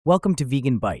Welcome to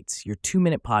Vegan Bites, your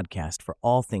 2-minute podcast for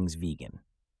all things vegan.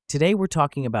 Today we're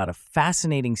talking about a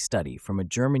fascinating study from a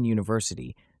German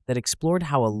university that explored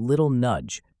how a little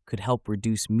nudge could help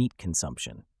reduce meat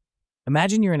consumption.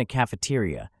 Imagine you're in a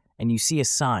cafeteria and you see a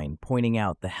sign pointing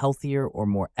out the healthier or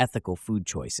more ethical food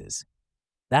choices.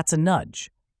 That's a nudge.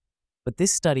 But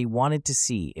this study wanted to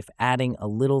see if adding a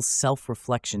little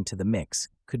self-reflection to the mix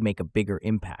could make a bigger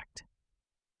impact.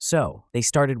 So, they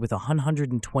started with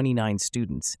 129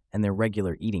 students and their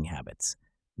regular eating habits.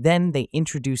 Then they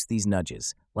introduced these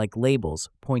nudges, like labels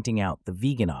pointing out the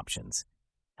vegan options.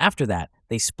 After that,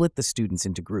 they split the students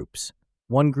into groups.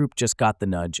 One group just got the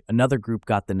nudge, another group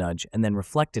got the nudge and then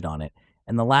reflected on it,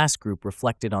 and the last group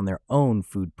reflected on their own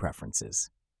food preferences.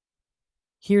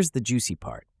 Here's the juicy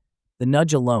part. The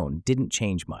nudge alone didn't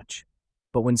change much.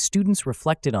 But when students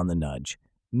reflected on the nudge,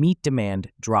 meat demand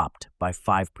dropped by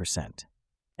 5%.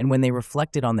 And when they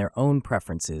reflected on their own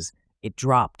preferences, it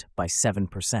dropped by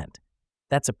 7%.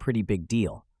 That's a pretty big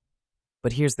deal.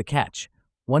 But here's the catch.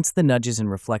 Once the nudges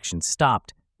and reflections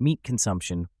stopped, meat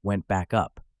consumption went back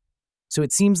up. So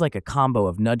it seems like a combo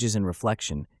of nudges and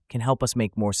reflection can help us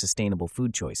make more sustainable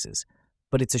food choices,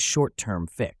 but it's a short-term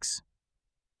fix.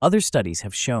 Other studies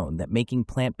have shown that making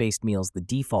plant-based meals the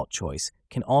default choice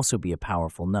can also be a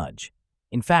powerful nudge.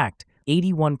 In fact,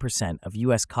 81% of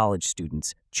U.S. college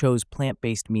students chose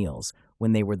plant-based meals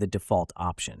when they were the default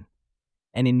option.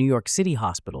 And in New York City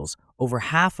hospitals, over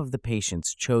half of the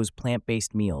patients chose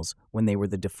plant-based meals when they were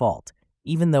the default,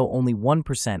 even though only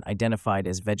 1% identified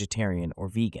as vegetarian or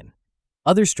vegan.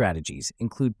 Other strategies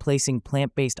include placing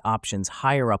plant-based options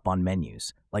higher up on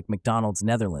menus, like McDonald's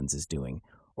Netherlands is doing,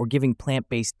 or giving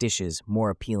plant-based dishes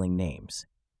more appealing names.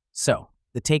 So,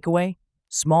 the takeaway?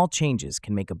 Small changes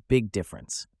can make a big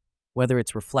difference. Whether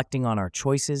it's reflecting on our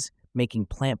choices, making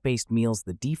plant-based meals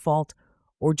the default,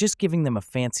 or just giving them a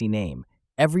fancy name,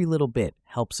 every little bit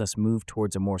helps us move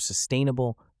towards a more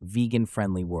sustainable,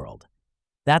 vegan-friendly world.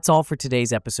 That's all for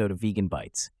today's episode of Vegan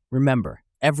Bites. Remember,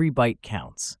 every bite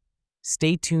counts.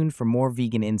 Stay tuned for more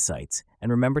vegan insights,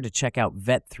 and remember to check out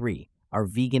Vet3, our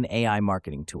vegan AI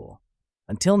marketing tool.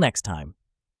 Until next time,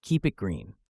 keep it green.